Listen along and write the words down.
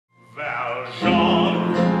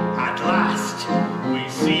Valjean, at last we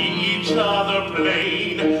see each other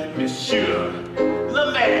plain. Monsieur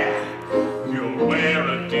le Maire, you'll wear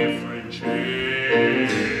a different chain.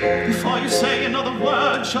 Before you say another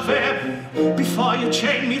word, Javert, before you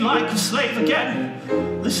chain me like a slave again,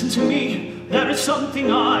 listen to me, there is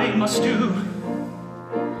something I must do.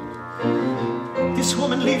 This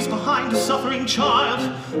woman leaves behind a suffering child.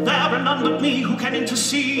 There are none but me who can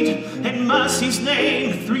intercede. In mercy's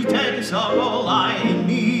name, 3 days are all I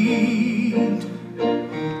need.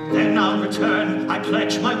 Then I'll return, I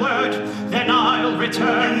pledge my word, then I'll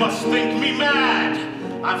return. You must think me mad.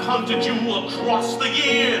 I've hunted you across the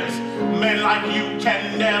years. Men like you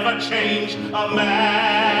can never change a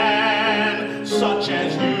man such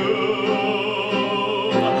as you.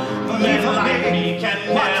 Men like me can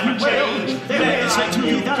never change. There is a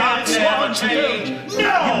duty that I've sworn to do. No!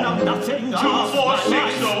 You know nothing of my life.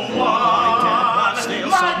 24601.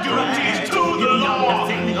 My duty's to the law.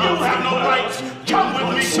 You have no rights. Come with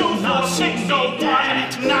me,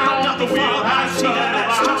 24601. Now the wheel has turned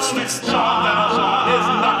around. It's Jean Valjean is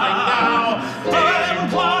nothing now. Then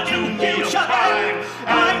what you should have. I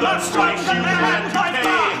must strike the man by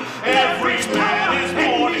fire. Every man is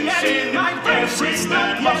born in sin. Every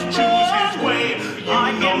man must choose his way.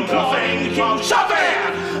 You know nothing from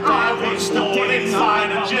Javert. I was born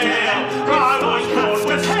inside a jail. I was born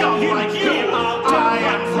with scum like you. I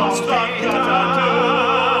am from the gutter.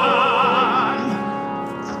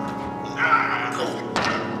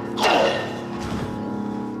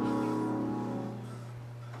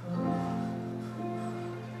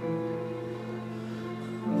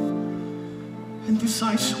 And this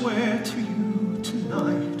I swear to you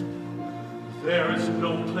tonight. There is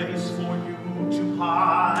no place for you to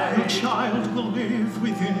hide. Your child will live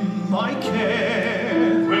within my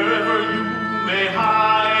care. Wherever you may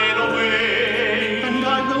hide away. And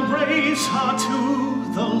I will raise her to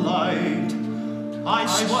the light. I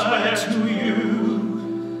swear to you.